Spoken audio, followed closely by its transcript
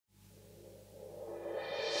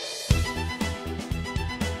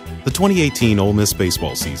The 2018 Ole Miss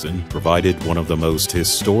baseball season provided one of the most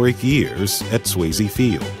historic years at Swayze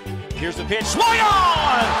Field. Here's the pitch, swung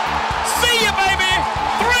on! See ya, baby!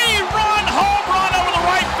 3-run home run over the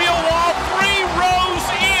right field wall, 3 rows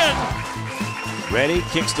in. Ready,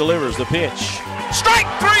 kicks, delivers the pitch. Strike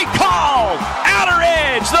 3 called! Outer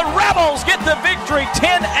edge, the Rebels get the victory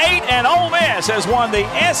 10-8, and Ole Miss has won the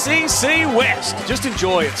SEC West. Just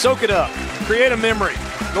enjoy it, soak it up, create a memory.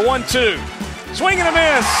 The 1-2. Swing and a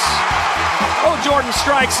miss. Oh, Jordan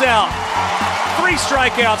strikes out. 3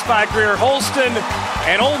 strikeouts by Greer Holston,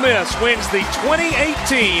 and Ole Miss wins the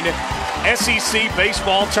 2018 SEC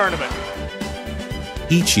Baseball Tournament.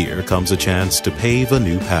 Each year comes a chance to pave a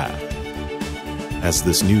new path. As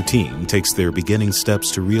this new team takes their beginning steps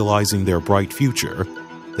to realizing their bright future,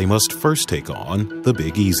 they must first take on the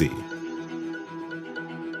Big Easy.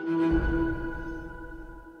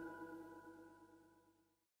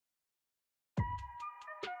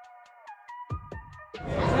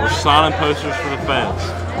 We're signing posters for the fans.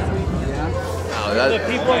 Oh, that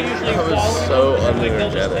was so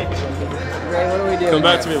unenergetic. Ray, what are we doing? Come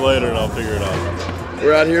back to me later and I'll figure it out.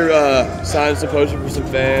 We're out here signing some posters for some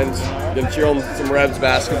fans. Gonna cheer on some Rebs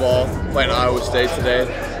basketball. Playing Iowa State today.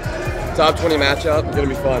 Top 20 matchup. Gonna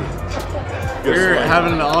be fun. We're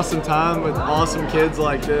having an awesome time with awesome kids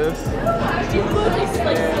like this.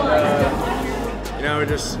 And, we're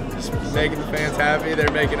just making the fans happy.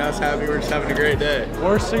 They're making us happy. We're just having a great day.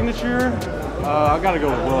 Worst signature? I got to go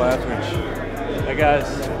with Will Etheridge. That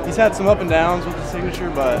guy's, he's had some up and downs with the signature,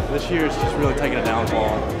 but this year it's just really taking a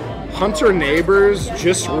downfall. Hunter Neighbors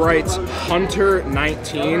just writes Hunter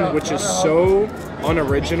 19, which is so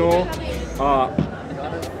unoriginal.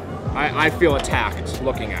 I feel attacked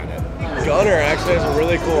looking at it. Gunner actually has a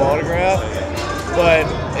really cool autograph, but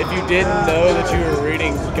if you didn't know that you were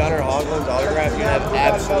reading Gunner Hogland's autograph, you'd have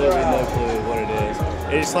absolutely no clue what it is.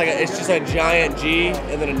 It's just a giant G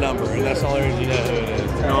and then a number, and that's all there is. You know who it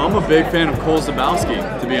is. I'm a big fan of Cole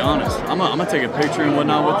Zabowski, to be honest. I'm gonna take a picture and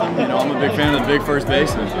whatnot with him. I'm a big fan of the big first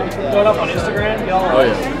baseman. Throw it up on Instagram, y'all. Oh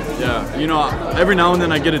yeah, yeah. Every now and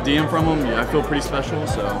then I get a DM from him. Yeah, I feel pretty special.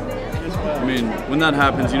 So, I mean, when that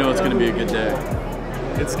happens, it's gonna be a good day.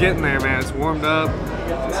 It's getting there, man. It's warmed up.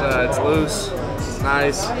 It's loose. It's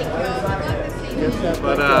nice.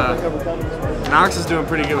 But Knox is doing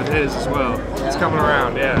pretty good with his as well. It's coming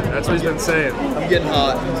around, yeah. That's what he's been saying. I'm getting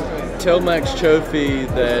hot. Tell Max Trophy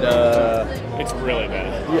that It's really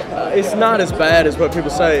bad. yeah, it's not as bad as what people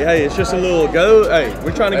say. Hey, it's just a little go. Hey,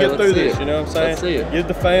 we're trying to get through this. You know what I'm saying? Let's see it. Give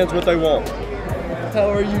the fans what they want. How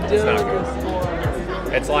are you doing?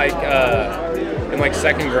 It's like in like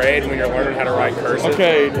 2nd grade when you're learning how to write cursive.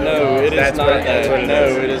 Okay, no, it is not that. No,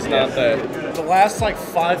 it is not that. The last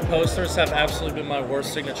 5 posters have absolutely been my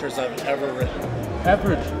worst signatures I've ever written.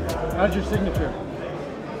 Etheridge, how's your signature?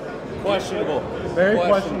 Questionable. Very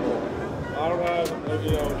questionable. I don't have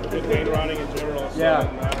good handwriting in general. So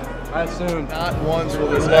Yeah, I assume. Not once will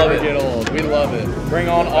this ever get old. We love it. Bring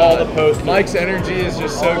on all the posters. Mike's energy is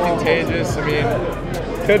just so contagious. I mean,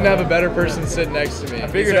 couldn't have a better person sitting next to me. I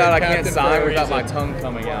figured out I can't sign without my tongue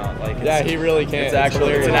coming out. Yeah, he really can't. It's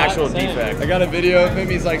an actual defect. I got a video of him.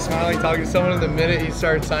 He's like smiling, talking to someone, and the minute he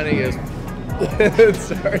starts signing, he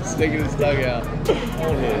starts sticking his tongue out.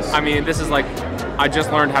 I mean, this is like, I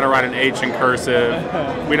just learned how to write an H in cursive.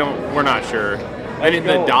 We're not sure. And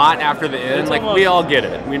the dot after the N, we all get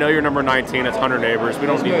it. We know you're number 19, it's Hunter Neighbors. We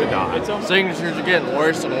don't need the dot. Signatures are getting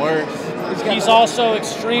worse and worse. He's also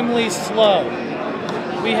extremely slow.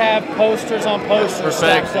 We have posters on posters.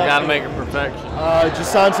 Perfection, gotta make it perfection.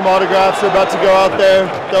 Just signed some autographs. We're about to go out there,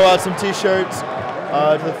 throw out some t-shirts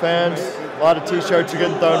to the fans. A lot of t-shirts are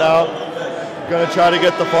getting thrown out. Gonna try to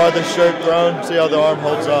get the farthest shirt thrown, see how the arm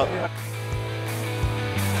holds up.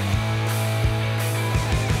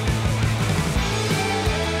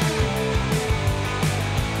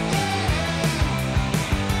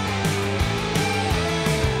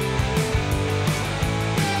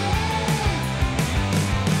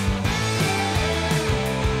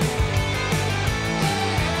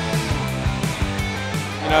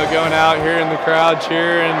 Going out here in the crowd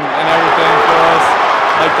cheering and everything for us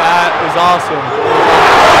like that was awesome.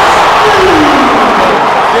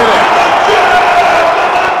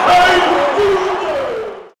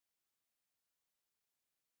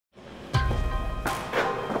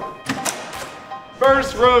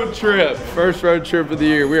 First road trip of the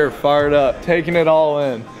year. We are fired up, taking it all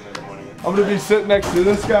in. I'm gonna be sitting next to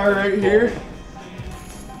this guy right here.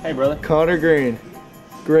 Hey, brother. Connor Green,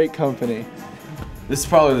 great company. This is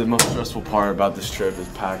probably the most stressful part about this trip is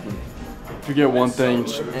packing. If you get one thing,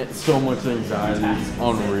 so much anxiety, it's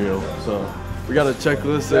unreal. So we got a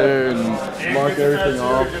checklist there and mark everything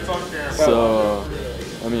off. So,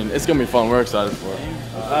 I mean, it's gonna be fun. We're excited for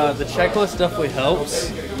it. The checklist definitely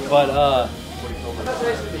helps, but I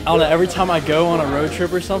don't know, every time I go on a road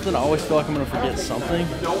trip or something, I always feel like I'm gonna forget something.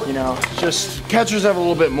 You know, just catchers have a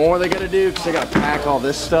little bit more they gotta do because they gotta pack all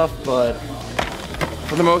this stuff, but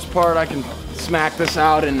for the most part, I can smack this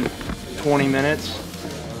out in 20 minutes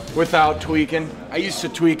without tweaking. I used to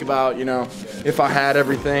tweak about, you know, if I had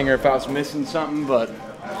everything or if I was missing something, but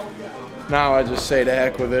now I just say to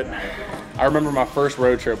heck with it. I remember my first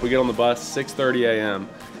road trip. We get on the bus 6:30 a.m.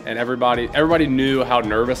 and everybody knew how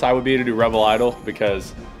nervous I would be to do Rebel Idol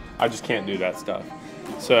because I just can't do that stuff.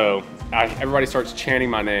 So everybody starts chanting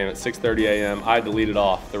my name at 6:30 a.m. I deleted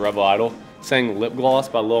off the Rebel Idol, sang Lip Gloss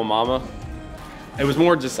by Lil Mama. It was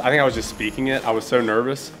more just, I think I was just speaking it. I was so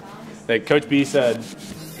nervous that Coach B said,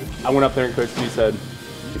 I went up there and Coach B said,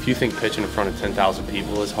 if you think pitching in front of 10,000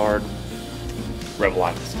 people is hard, Rebel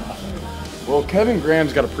Idol stuff. Well, Kevin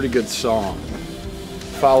Graham's got a pretty good song.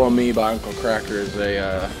 Follow Me by Uncle Cracker is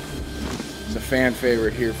a fan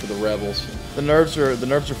favorite here for the Rebels. The nerves are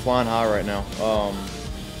flying high right now.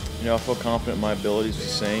 You know, I feel confident in my abilities to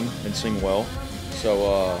sing and sing well.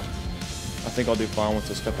 So I think I'll do fine once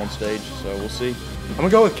I step on stage. So we'll see. I'm gonna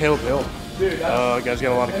go with Caleb Hill. Guy's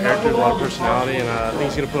got a lot of character, a lot of personality, and I think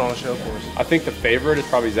he's gonna put on a show for us. I think the favorite is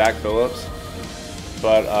probably Zach Phillips,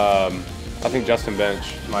 but I think Justin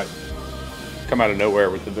Bench might come out of nowhere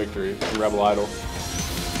with the victory in Rebel Idol.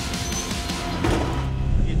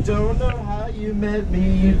 You don't know how you met me,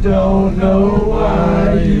 you don't know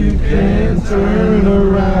why you can turn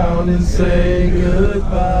around and say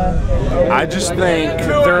goodbye. I just think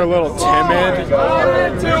they're a little timid.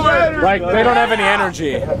 Like, they don't have any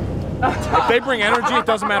energy. If they bring energy, it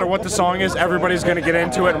doesn't matter what the song is, everybody's going to get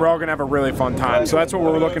into it and we're all going to have a really fun time. So that's what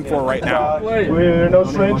we're looking for right now. We're no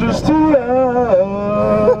strangers to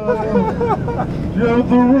love. You have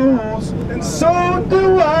the rules, and so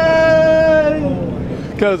do I.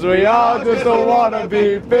 Cause we all just don't want to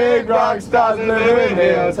be big rock stars living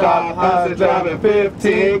hilltop houses driving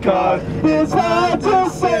 15 cars. It's hard to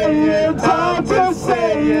say it, hard to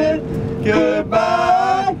say it.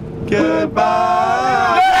 Goodbye,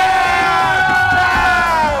 goodbye.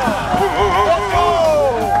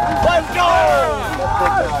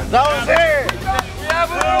 That was it! We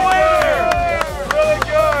have a winner! Really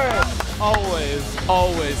good!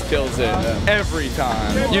 Always kills it. Every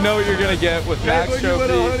time. You know what you're going to get with Max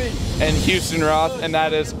Trophy and Houston Roth, and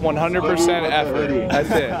that is 100% effort.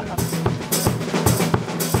 That's it.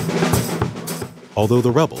 Although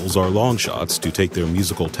the Rebels are long shots to take their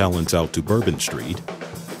musical talents out to Bourbon Street,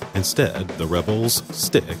 instead, the Rebels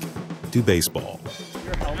stick to baseball.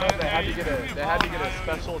 Your helmet, they had to get a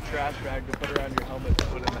special trash bag to put around your helmet to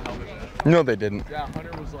put in the helmet bag. No, they didn't. Yeah,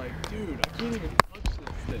 Hunter was like, dude, I can't even touch this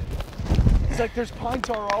thing. He's like, there's pine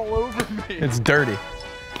tar all over me. It's dirty.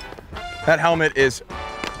 That helmet is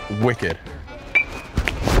wicked.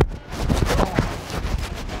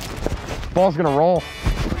 Ball's gonna roll.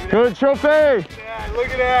 Good trophy! Yeah, look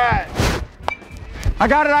at that! I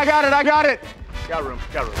got it, I got it, I got it! Got room,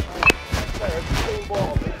 got room.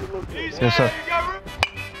 Yes, sir.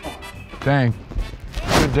 Dang.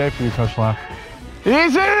 Good day for you, Coach Laugh.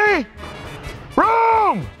 Easy!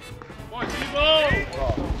 Room!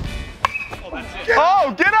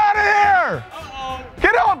 Oh, get out of here!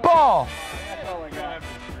 Get out, ball!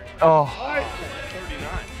 Oh.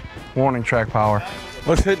 Warning track power.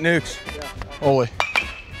 Let's hit nukes. Ole,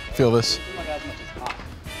 feel this.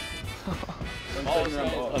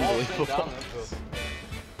 Unbelievable.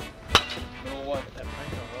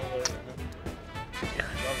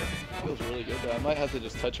 Feels really good though. I might have to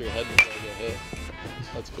just touch your head before I get hit.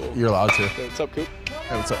 That's cool. You're allowed to. What's up, Coop?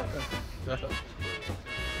 Hey, what's up?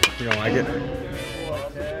 You don't like it?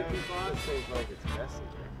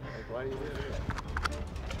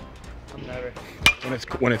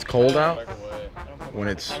 When it's cold out, when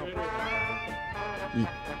it's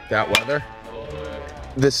that weather,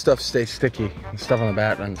 this stuff stays sticky. The stuff on the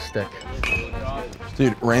bat doesn't stick.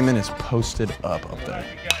 Dude, Raymond is posted up there.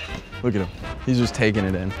 Look at him. He's just taking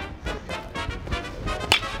it in.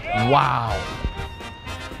 Wow.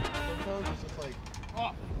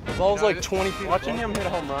 The ball's like 20 feet. Watching him hit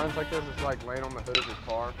home runs like this is like laying on the hood of his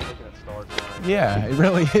car, looking at stars. Yeah, it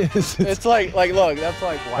really is. It's like look, that's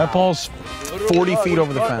like, wow. That ball's 40 feet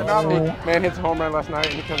over the fence. Man hits a home run last night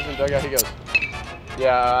and he comes in the dugout, he goes,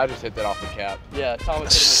 yeah, I just hit that off the cap. Yeah,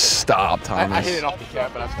 Thomas. Stop, Thomas. I hit it off the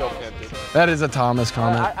cap, but I'm still tempted. That is a Thomas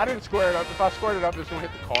comment. I didn't square it up. If I squared it up, it's going to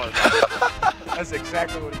hit the car. That's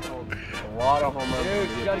exactly what he told me. A lot of home runs. Dude,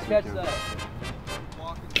 you got to catch that.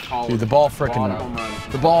 Dude, the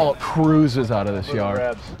ball cruises out of this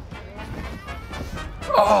yard.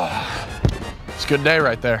 Oh, it's a good day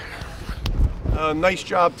right there. Nice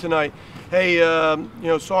job tonight. Hey,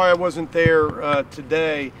 sorry I wasn't there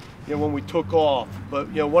today, when we took off. But,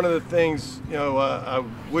 one of the things, I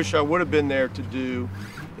wish I would have been there to do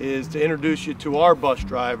is to introduce you to our bus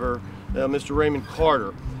driver, Mr. Raymond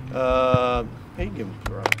Carter. Hey, give him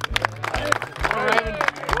a round.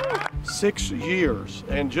 6 years,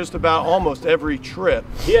 and just about almost every trip.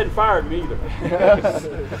 He hadn't fired me either.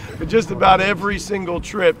 But just about every single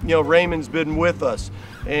trip, Raymond's been with us.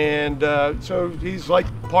 And so he's like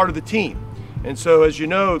part of the team. And so, as you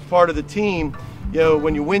know, part of the team,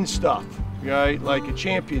 when you win stuff, right, like a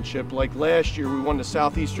championship, like last year we won the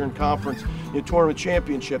Southeastern Conference tournament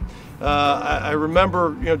championship. I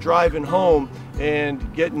remember, driving home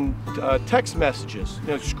and getting text messages,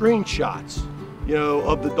 screenshots,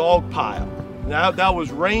 of the dog pile. Now that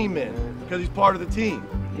was Raymond, because he's part of the team,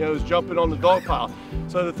 is jumping on the dog pile.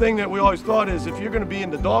 So the thing that we always thought is, if you're going to be in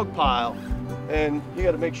the dog pile, and you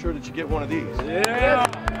got to make sure that you get one of these. Yeah.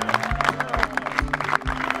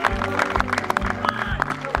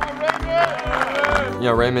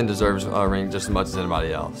 Raymond deserves a ring just as much as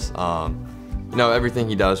anybody else. Everything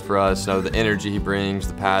he does for us, the energy he brings,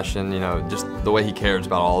 the passion, just the way he cares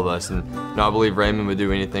about all of us. And I believe Raymond would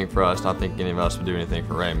do anything for us, and I think any of us would do anything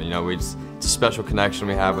for Raymond. It's a special connection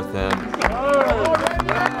we have with him.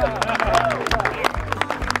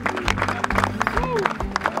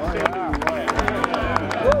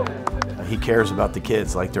 He cares about the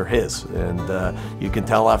kids like they're his, and you can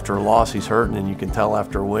tell after a loss he's hurting, and you can tell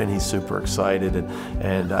after a win he's super excited,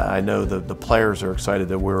 and I know the players are excited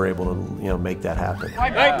that we're able to make that happen.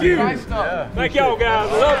 Thank you. Thank y'all guys.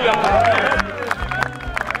 I love y'all.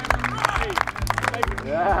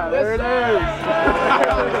 Yeah, there it is.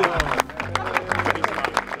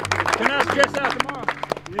 Can I stress out tomorrow?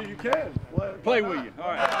 Yeah, you can. Play with you. All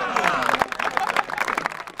right.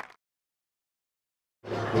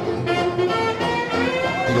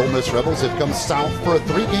 The Ole Miss Rebels have come south for a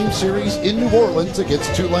 3-game series in New Orleans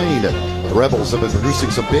against Tulane. The Rebels have been producing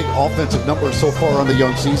some big offensive numbers so far on the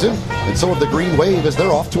young season, and so have the Green Wave as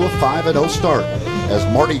they're off to a 5-0 start. As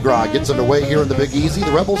Mardi Gras gets underway here in the Big Easy,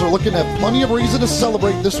 the Rebels are looking to have plenty of reason to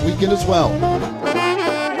celebrate this weekend as well.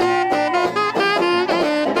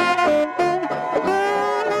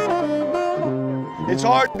 It's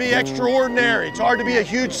hard to be extraordinary. It's hard to be a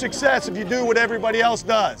huge success if you do what everybody else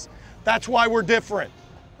does. That's why we're different,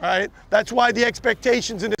 right? That's why the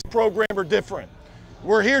expectations in this program are different.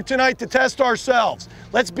 We're here tonight to test ourselves.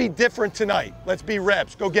 Let's be different tonight. Let's be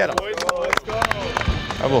Rebs. Go get them. Let's go.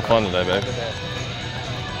 Have a little fun today, baby.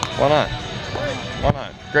 Why not? Why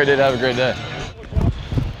not? Great day to have a great day.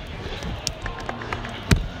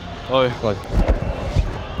 Oh, yeah.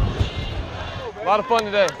 A lot of fun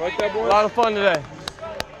today. Like that, boy? A lot of fun today.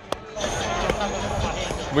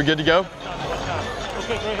 We good to go?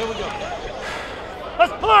 Okay, great, here we go.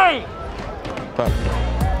 Let's play!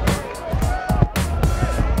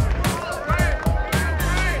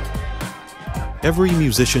 Every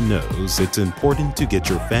musician knows it's important to get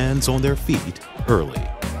your fans on their feet early.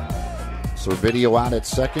 Servideo out at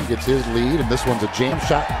second, gets his lead, and this one's a jam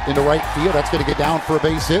shot into right field. That's going to get down for a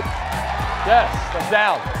base hit. Yes, that's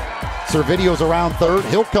down. Servideo's around third.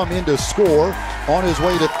 He'll come in to score. On his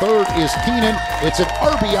way to third is Keenan. It's an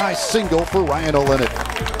RBI single for Ryan Olenek.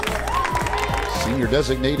 Senior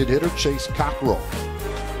designated hitter Chase Cockrell.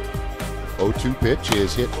 0-2 pitch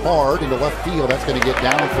is hit hard into left field. That's going to get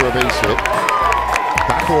down for a base hit.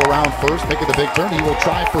 Cockrell around first, making the big turn. He will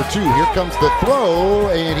try for two. Here comes the throw,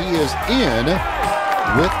 and he is in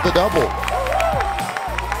with the double.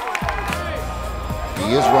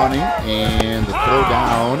 He is running, and the throw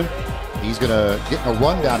down. He's going to get in a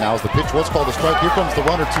rundown now as the pitch was called a strike. Here comes the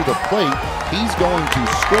runner to the plate. He's going to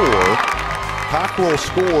score. Cockrell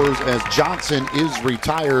scores as Johnson is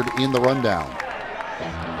retired in the rundown.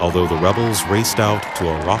 Although the Rebels raced out to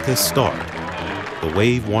a raucous start, the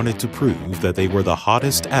Wave wanted to prove that they were the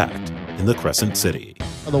hottest act in the Crescent City.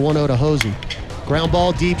 The 1-0 to Hosey. Ground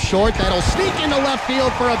ball deep short. That'll sneak into left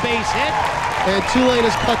field for a base hit. And Tulane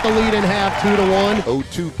has cut the lead in half, 2-1.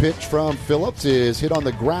 0-2 pitch from Phillips is hit on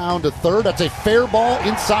the ground to third. That's a fair ball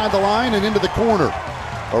inside the line and into the corner.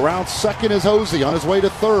 Around second is Hosey on his way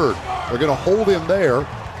to third. They're going to hold him there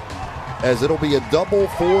as it'll be a double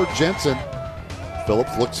for Jensen.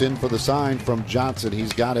 Phillips looks in for the sign from Johnson.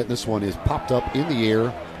 He's got it. This one is popped up in the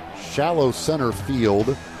air. Shallow center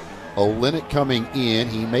field. Olenek coming in.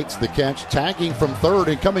 He makes the catch, tagging from third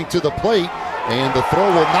and coming to the plate. And the throw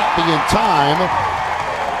will not be in time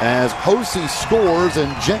as Hosey scores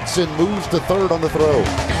and Jensen moves to third on the throw.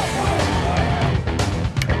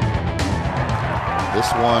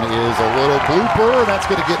 This one is a little blooper. That's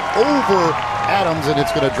going to get over Adams, and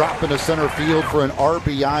it's going to drop into center field for an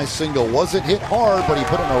RBI single. Wasn't hit hard, but he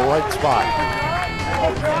put it in the right spot.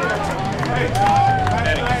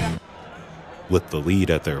 With the lead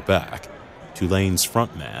at their back, Tulane's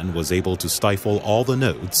frontman was able to stifle all the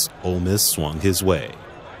notes Ole Miss swung his way.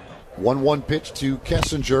 1-1 pitch to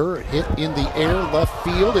Kessinger, hit in the air, left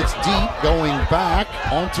field. It's deep, going back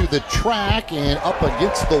onto the track and up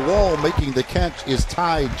against the wall. Making the catch is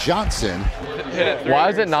Ty Johnson. Why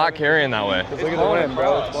is it not carrying that way? Look at the wind,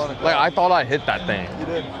 bro. It's funny. Like, I thought I hit that thing. You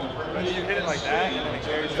did. You hit it like that, and then it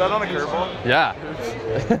carries. Is that on a curveball? Yeah.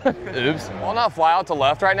 Oops. Why not fly out to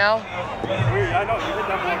left right now? Weird. I know. You hit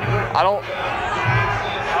that ball. I don't.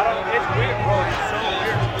 It's weird, bro. It's so weird.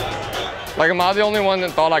 Like, am I the only one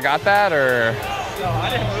that thought I got that, or? No, I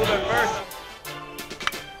didn't move it first.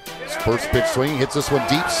 First pitch swing, hits this one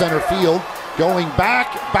deep center field. Going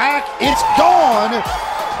back, it's gone!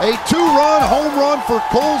 A 2-run home run for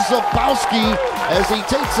Cole Zabowski as he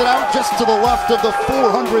takes it out just to the left of the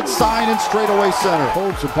 400 sign in straightaway center.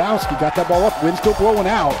 Cole Zabowski got that ball up, wind still blowing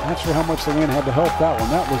out. Not sure how much the wind had to help that one.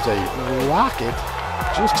 That was a rocket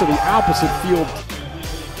just to the opposite field.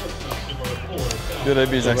 Good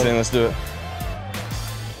AB's next thing, let's do it.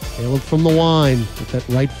 Caleb from the line with that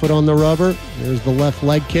right foot on the rubber. There's the left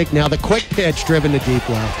leg kick. Now the quick pitch driven to deep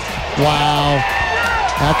left. Wow.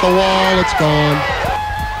 At the wall, it's gone.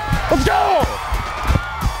 Let's go!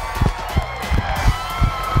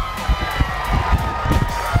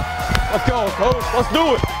 Let's go, coach. Let's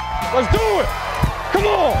do it. Let's do it. Come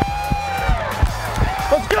on.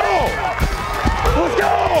 Let's go. Let's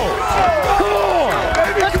go. Come on.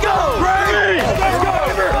 Let's go. Great. Let's go.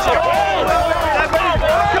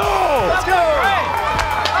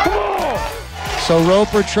 So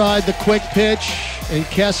Roper tried the quick pitch, and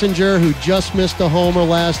Kessinger, who just missed a homer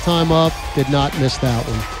last time up, did not miss that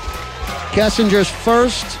one. Kessinger's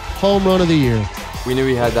first home run of the year. We knew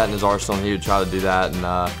he had that in his arsenal, and he would try to do that, and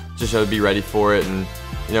just to be ready for it. And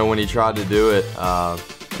when he tried to do it,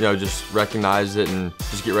 just recognize it and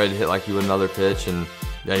just get ready to hit like he would another pitch. And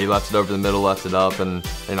yeah, he left it over the middle, left it up, and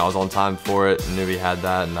I was on time for it, and knew he had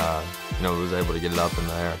that, and was able to get it up in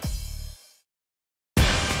the air.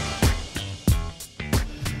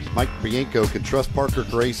 Mike Bianco can trust Parker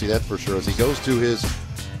Gracie, that's for sure, as he goes to his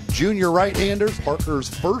junior right-handers. Parker's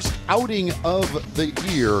first outing of the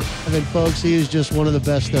year. I mean, folks, he is just one of the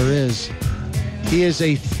best there is. He is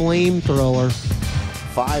a flamethrower.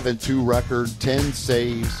 5-2 record, 10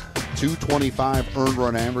 saves, 225 earned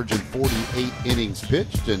run average in 48 innings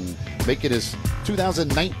pitched, and making his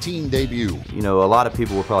 2019 debut. A lot of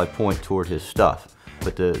people will probably point toward his stuff,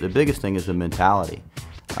 but the biggest thing is the mentality.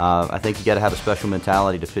 I think you got to have a special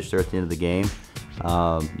mentality to pitch there at the end of the game.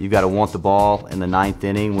 You've got to want the ball in the 9th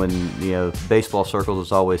inning when, baseball circles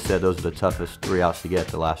has always said those are the toughest 3 outs to get,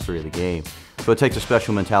 the last 3 of the game. So it takes a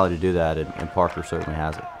special mentality to do that, and Parker certainly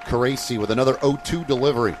has it. Caracci with another 0-2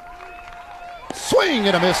 delivery. Swing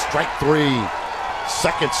and a miss, strike 3.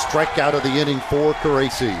 Second strikeout of the inning for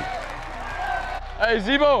Caracci. Hey,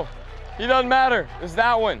 Zebo, he doesn't matter. It's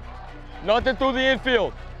that one. Nothing through the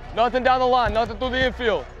infield. Nothing down the line, nothing through the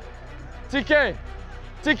infield. TK,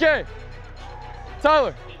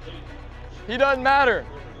 Tyler, he doesn't matter.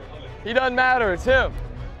 He doesn't matter, it's him.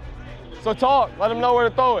 So talk, let him know where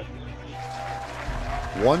to throw it.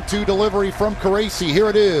 1-2 delivery from Caracci, here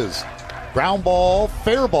it is. Ground ball,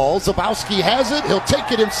 fair ball, Zabowski has it, he'll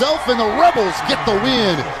take it himself, and the Rebels get the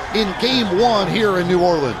win in Game 1 here in New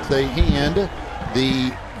Orleans. They hand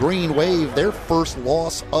the Green Wave their first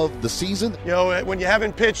loss of the season. When you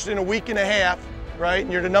haven't pitched in a week and a half, right,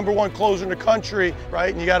 and you're the #1 closer in the country, right,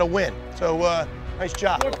 and you got to win. So, nice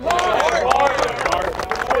job.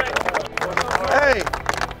 Hey,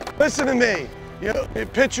 listen to me.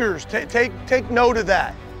 Pitchers, take note of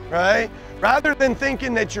that, right? Rather than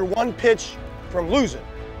thinking that you're one pitch from losing,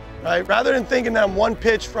 right? Rather than thinking that I'm one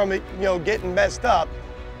pitch from it, getting messed up,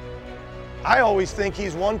 I always think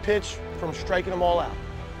he's one pitch from striking them all out.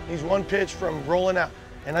 He's one pitch from rolling out.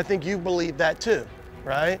 And I think you believe that too,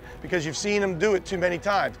 right? Because you've seen him do it too many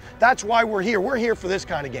times. That's why we're here. We're here for this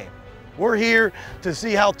kind of game. We're here to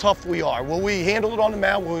see how tough we are. Will we handle it on the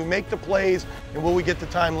mound? Will we make the plays? And will we get the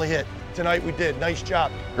timely hit? Tonight we did. Nice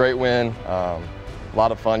job. Great win. A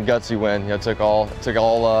lot of fun, gutsy win. Took all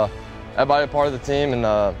everybody a part of the team, and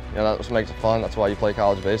that's what makes it fun. That's why you play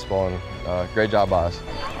college baseball, and great job by us.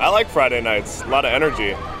 I like Friday nights. A lot of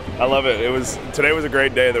energy. I love it. Today was a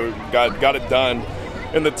great day that we got it done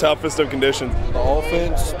in the toughest of conditions. The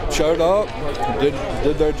offense showed up,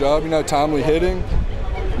 did their job. Timely hitting.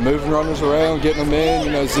 moving runners around, getting them in.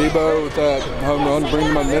 You know, Zebo with that home run,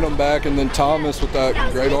 bringing momentum back, and then Thomas with that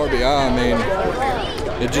great RBI. I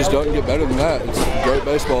mean, it just doesn't get better than that. It's great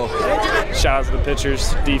baseball. Shout out to the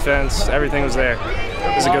pitchers, defense, everything was there.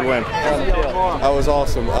 It was a good win. That was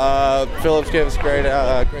awesome. Phillips gave us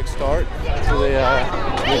a great start to the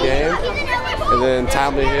game, and then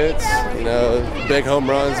timely hits. You know, big home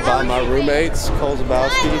runs by my roommates, Cole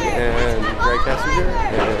Zabowski and Greg Kessinger,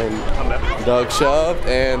 and Doug Shove,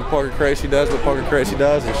 and Parker Crazy does what Parker Crazy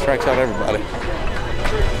does and strikes out everybody.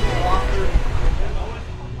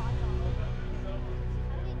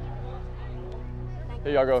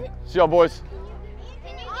 Here y'all go. See y'all, boys.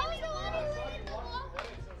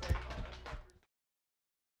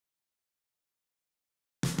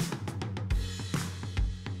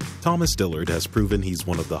 Thomas Dillard has proven he's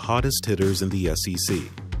one of the hottest hitters in the SEC.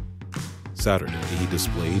 Saturday, he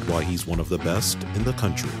displayed why he's one of the best in the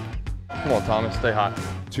country. Come on, Thomas, stay hot.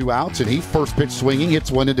 2 outs, and he first pitch swinging,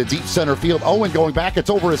 hits one into deep center field. Owen going back,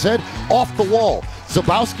 it's over his head, off the wall.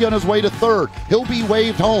 Zabowski on his way to third. He'll be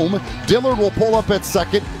waved home. Dillard will pull up at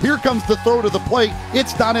second. Here comes the throw to the plate.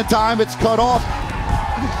 It's not in time. It's cut off.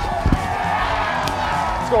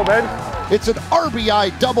 Let's go, baby. It's an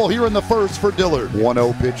RBI double here in the first for Dillard.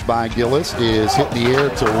 1-0 pitch by Gillis is hit in the air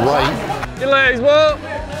to right. Get legs, ball.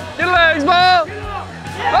 Get legs, ball.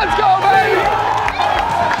 Let's go, baby.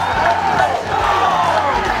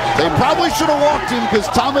 They probably should have walked him because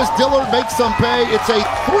Thomas Dillard makes them pay. It's a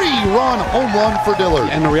 3-run home run for Dillard.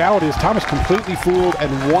 And the reality is Thomas completely fooled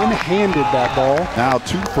and one-handed that ball. Now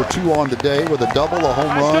 2 for 2 on the day with a double, a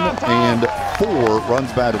home run, and 4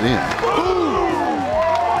 runs batted in.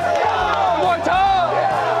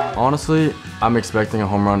 Honestly, I'm expecting a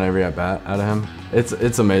home run every at-bat out of him.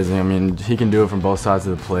 It's amazing. I mean, he can do it from both sides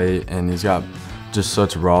of the plate, and he's got just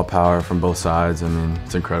such raw power from both sides. I mean,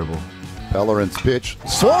 it's incredible. Bellerin's pitch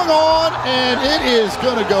swung on, and it is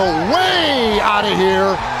going to go way out of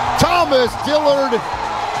here. Thomas Dillard,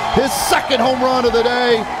 his second home run of the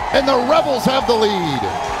day, and the Rebels have the lead.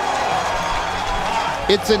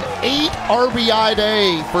 It's an 8 RBI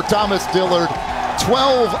day for Thomas Dillard,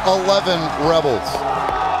 12-11 Rebels.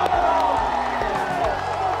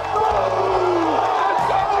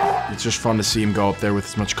 It's just fun to see him go up there with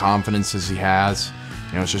as much confidence as he has.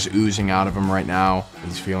 You know, it's just oozing out of him right now.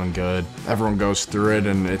 He's feeling good. Everyone goes through it,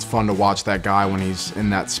 and it's fun to watch that guy when he's in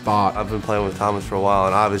that spot. I've been playing with Thomas for a while,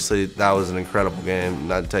 and obviously that was an incredible game.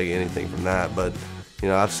 Not taking anything from that, but you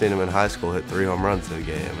know, I've seen him in high school hit 3 home runs in a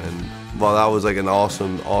game, and while that was like an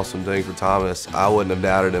awesome thing for Thomas, I wouldn't have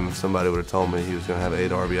doubted him if somebody would have told me he was going to have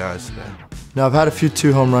 8 RBIs today. Now, I've had a few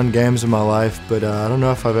 2-home run games in my life, but I don't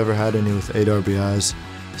know if I've ever had any with 8 RBIs.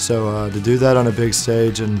 So to do that on a big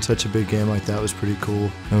stage and such a big game like that was pretty cool.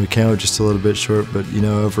 And we came up just a little bit short, but you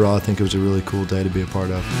know, overall I think it was a really cool day to be a part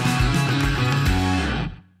of.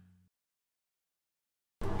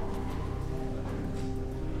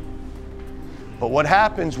 But what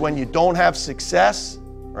happens when you don't have success,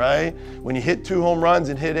 right? When you hit 2 home runs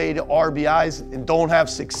and hit 8 RBIs and don't have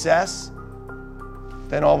success,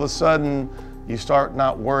 then all of a sudden you start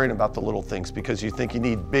not worrying about the little things because you think you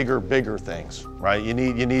need bigger things, right? You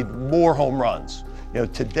need more home runs. You know,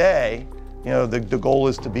 today, you know, the goal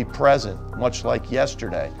is to be present, much like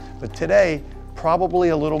yesterday. But today, probably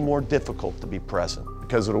a little more difficult to be present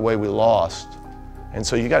because of the way we lost. And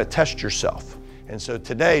so you got to test yourself. And so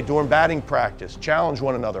today, during batting practice, challenge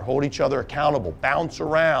one another, hold each other accountable, bounce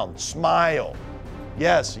around, smile.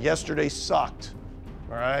 Yes, yesterday sucked,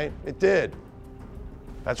 all right? It did.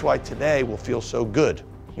 That's why today will feel so good,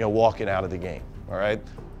 you know, walking out of the game, all right?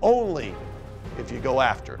 Only if you go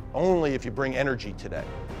after it, only if you bring energy today.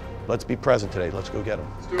 Let's be present today. Let's go get them.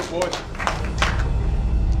 Let's do it, boys.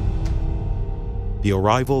 The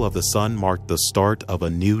arrival of the sun marked the start of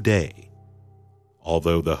a new day,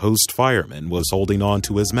 although the host fireman was holding on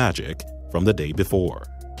to his magic from the day before.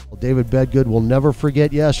 David Bedgood will never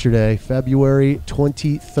forget yesterday, February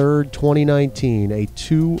 23rd, 2019, a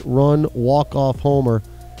 2-run walk-off homer.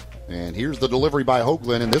 And here's the delivery by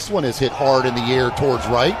Hoagland, and this one is hit hard in the air towards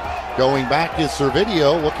right. Going back is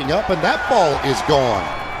Servideo, looking up, and that ball is gone.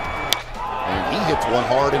 And he hits one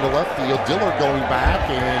hard into left field. Dillard going back,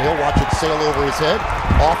 and he'll watch it sail over his head,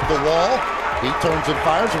 off the wall. He turns and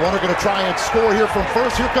fires. The runner going to try and score here from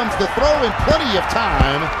first. Here comes the throw in plenty of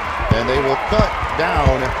time, and they will cut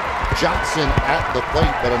down Johnson at the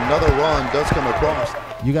plate, but another run does come across.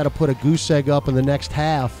 You got to put a goose egg up in the next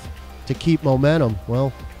half to keep momentum.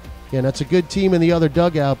 Well, again, that's a good team in the other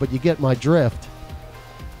dugout, but you get my drift.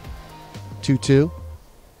 2-2.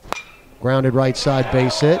 Grounded right side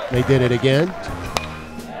base hit. They did it again.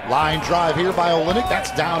 Line drive here by Olenek.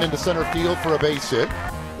 That's down into center field for a base hit.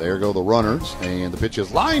 There go the runners, and the pitch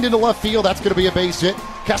is lined into left field. That's going to be a base hit.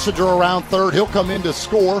 Kessinger around third. He'll come in to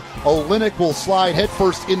score. Olenek will slide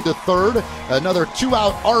headfirst into third. Another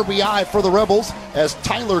 2-out RBI for the Rebels as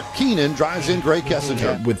Tyler Keenan drives in Gray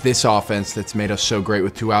Kessinger. With this offense that's made us so great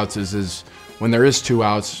with 2 outs is when there is 2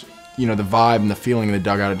 outs, you know, the vibe and the feeling in the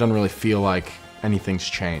dugout, it doesn't really feel like anything's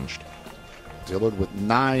changed. Dillard with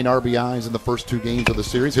 9 RBIs in the first 2 games of the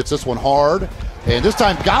series. Hits this one hard. And this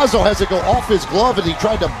time Gazzo has it go off his glove, and he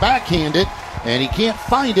tried to backhand it, and he can't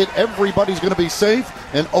find it. Everybody's going to be safe,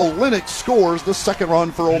 and Olenek scores the second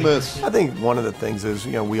run for Ole Miss. I think one of the things is,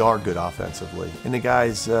 you know, we are good offensively, and the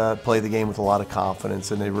guys play the game with a lot of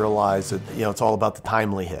confidence, and they realize that, you know, it's all about the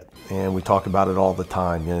timely hit, and we talk about it all the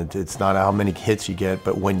time. You know, it's not how many hits you get,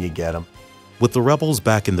 but when you get them. With the Rebels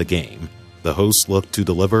back in the game, the hosts look to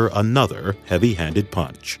deliver another heavy-handed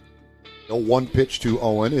punch. The 1 pitch to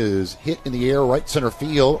Owen is hit in the air right center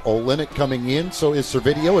field. Olenek coming in, so is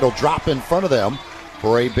Servideo. It'll drop in front of them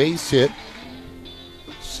for a base hit.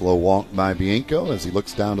 Slow walk by Bianco as he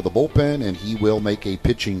looks down to the bullpen, and he will make a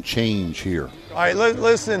pitching change here. All right,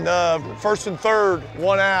 listen, first and third,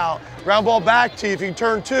 1 out. Ground ball back to you. If you can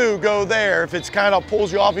turn 2, go there. If it's kind of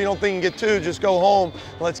pulls you off, you don't think you can get 2, just go home.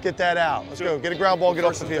 Let's get that out. Let's go. Get a ground ball, get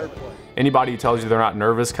off the field. Anybody who tells you they're not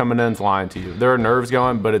nervous coming in is lying to you. There are nerves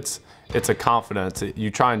going, but it's a confidence.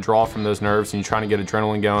 You try and draw from those nerves, and you're trying to get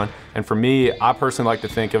adrenaline going. And for me, I personally like to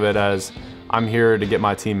think of it as I'm here to get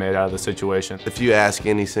my teammate out of the situation. If you ask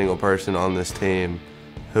any single person on this team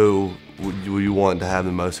who would you want to have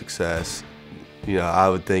the most success, you know, I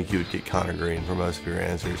would think you would get Connor Green for most of your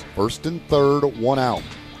answers. First and third, 1 out.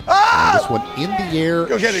 And this one in the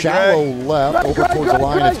air, shallow left, over towards the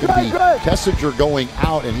line. It's going to be Kessinger going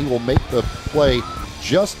out, and he will make the play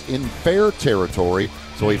just in fair territory.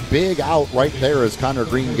 So a big out right there as Connor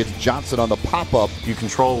Green gets Johnson on the pop-up. You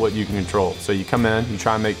control what you can control. So you come in, you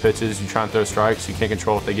try and make pitches, you try and throw strikes. You can't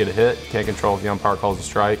control if they get a hit. You can't control if the umpire calls a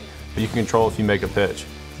strike. But you can control if you make a pitch.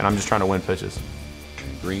 And I'm just trying to win pitches.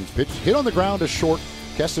 Green's pitch hit on the ground to short.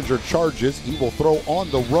 Kessinger charges. He will throw on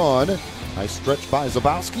the run. Nice stretch by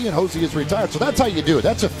Zabowski, and Hosey is retired. So that's how you do it.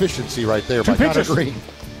 That's efficiency right there by Connor Green.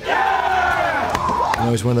 You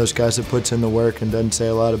know, he's one of those guys that puts in the work and doesn't say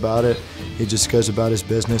a lot about it. He just goes about his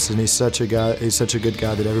business, and he's such a good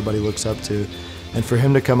guy that everybody looks up to. And for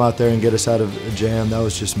him to come out there and get us out of a jam, that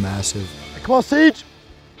was just massive. Come on, Siege.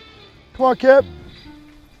 Come on, Kip.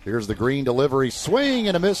 Here's the Green delivery, swing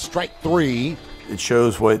and a miss, strike 3. It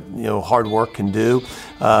shows what, you know, hard work can do,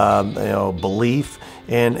 you know, belief,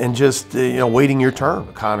 and just, you know, waiting your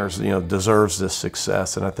turn. Connors, you know, deserves this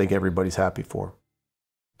success, and I think everybody's happy for him.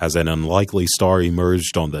 As an unlikely star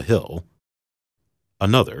emerged on the hill,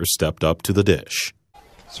 another stepped up to the dish.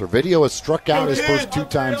 Servideo has struck out his first 2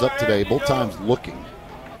 times up today, both times looking.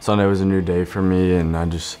 Sunday was a new day for me, and I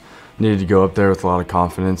just needed to go up there with a lot of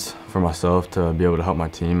confidence for myself to be able to help my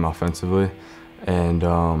team offensively. And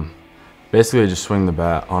basically just swing the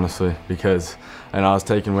bat, honestly, because I was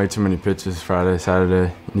taking way too many pitches Friday,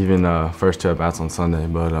 Saturday, even first 2 at-bats on Sunday.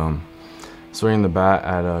 But swinging the bat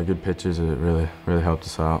at good pitches, it really helped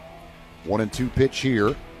us out. 1-2 pitch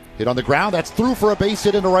here. Hit on the ground. That's through for a base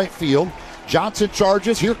hit into right field. Johnson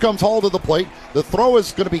charges. Here comes Hall to the plate. The throw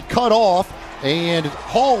is going to be cut off, and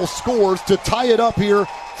Hall scores to tie it up here,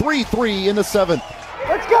 3-3 in the 7th.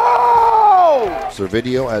 Let's go!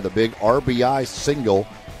 Servideo had a big RBI single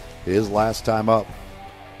his last time up.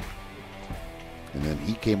 And then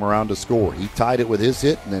he came around to score. He tied it with his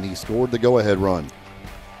hit, and then he scored the go-ahead run.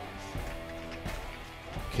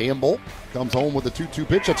 Campbell comes home with a 2-2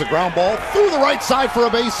 pitch. That's a ground ball through the right side for a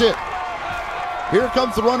base hit. Here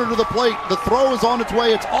comes the runner to the plate. The throw is on its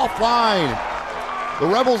way. It's offline. The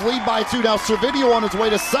Rebels lead by 2. Now Servideo on his way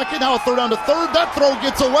to second. Now a throw down to third. That throw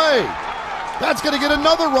gets away. That's going to get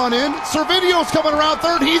another run in. Servidio's coming around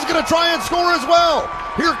third. He's going to try and score as well.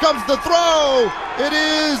 Here comes the throw. It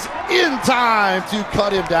is in time to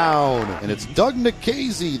cut him down. And it's Doug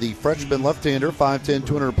Nikhazy, the freshman left-hander, 5'10",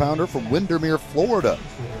 200-pounder from Windermere, Florida,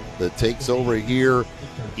 that takes over here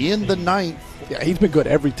in the 9th. Yeah, he's been good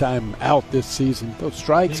every time out this season. Those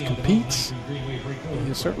strikes, competes.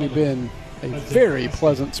 He's certainly been a very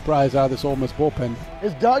pleasant surprise out of this Ole Miss bullpen.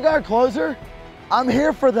 Is Doug our closer? I'm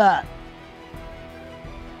here for that.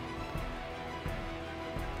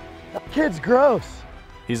 That kid's gross.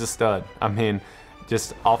 He's a stud. I mean,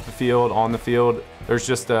 just off the field, on the field, there's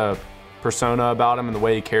just a persona about him and the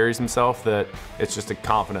way he carries himself that it's just a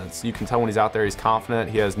confidence. You can tell when he's out there, he's confident.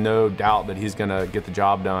 He has no doubt that he's going to get the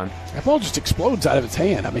job done. That ball just explodes out of his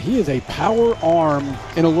hand. I mean, he is a power arm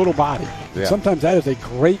in a little body. Yeah. Sometimes that is a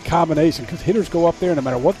great combination because hitters go up there, no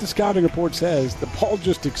matter what the scouting report says, the ball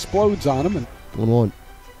just explodes on him. And 1-1.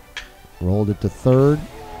 Rolled it to third.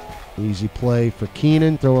 Easy play for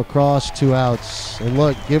Keenan. Throw across, 2 outs. And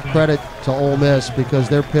look, give credit to Ole Miss because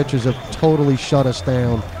their pitchers have totally shut us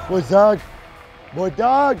down. Boy, Doug. Boy,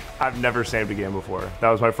 Doug. I've never saved a game before. That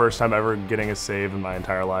was my first time ever getting a save in my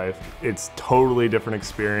entire life. It's totally different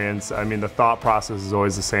experience. I mean, the thought process is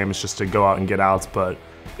always the same. It's just to go out and get outs, but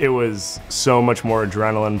it was so much more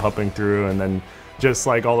adrenaline pumping through, and then just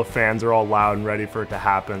like all the fans are all loud and ready for it to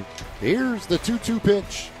happen. Here's the 2-2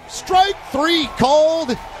 pitch. Strike 3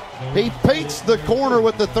 called. He paints the corner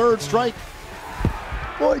with the third strike.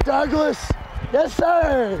 Boy, Douglas. Yes,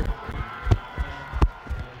 sir.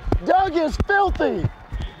 Doug is filthy.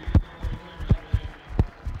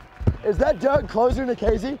 Is that Doug closer to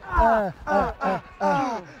Casey?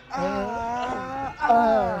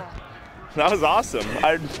 That was awesome.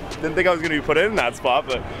 I didn't think I was going to be put in that spot,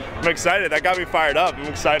 but I'm excited. That got me fired up. I'm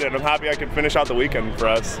excited. I'm happy I could finish out the weekend for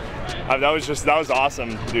us. That was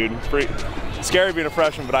awesome, dude. Pretty scary being a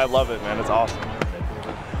freshman, but I love it, man. It's awesome.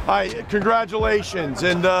 Hi, congratulations,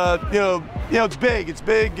 and it's big. It's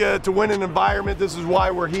big to win an environment. This is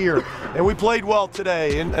why we're here, and we played well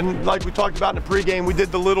today. And like we talked about in the pregame, we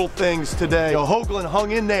did the little things today. Hoagland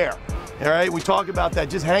hung in there. All right, we talk about that,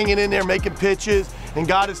 just hanging in there, making pitches, and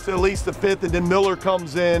got us to at least the 5th, and then Miller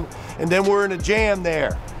comes in, and then we're in a jam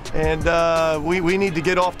there. And we need to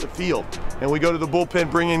get off the field. And we go to the bullpen,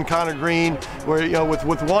 bring in Connor Green, where, with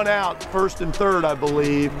 1 out, 1st and 3rd, I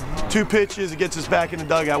believe. 2 pitches, it gets us back in the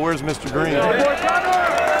dugout. Where's Mr. Green?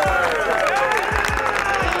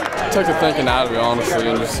 I took the thinking out of it, honestly,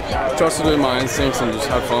 and just trusted in my instincts and just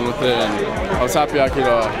had fun with it. And I was happy I could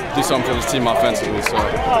do something for this team offensively. So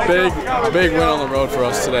big win on the road for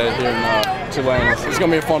us today here in Tulane. It's going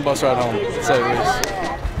to be a fun bus ride home, to say the least.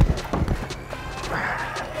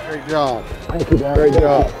 Great job. Thank you, Dad. Great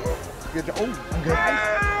job. Good job.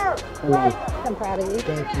 I'm proud of you.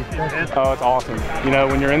 Thank you. Oh, it's awesome.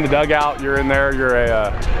 When you're in the dugout, you're in there, you're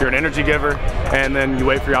an energy giver, and then you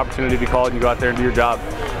wait for your opportunity to be called and you go out there and do your job.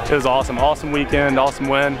 It was awesome. Awesome weekend, awesome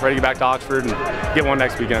win. Ready to get back to Oxford and get one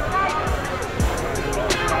next weekend.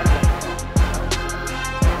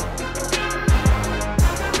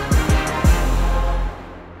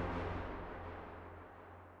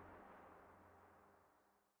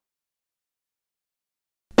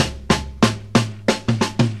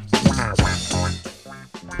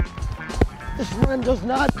 This run does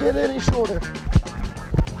not get any shorter.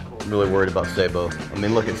 I'm really worried about Sabo. I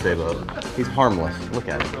mean, look at Sabo. He's harmless. Look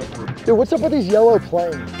at him. Dude, what's up with these yellow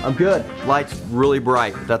planes? I'm good. Light's really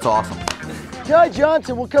bright. That's awesome. Ty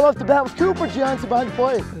Johnson will come off the bat with Cooper Johnson behind the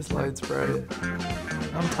plate. This light's bright.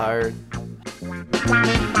 I'm tired.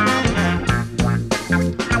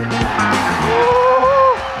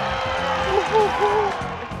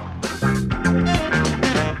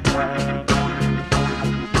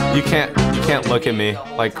 You can't look at me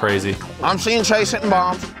like crazy. I'm seeing Chase hitting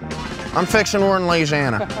bombs. I'm fixing we're in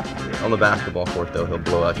Louisiana. On the basketball court, though, he'll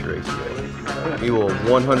blow out your ACL. He will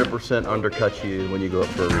 100% undercut you when you go up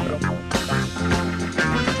for a rebound.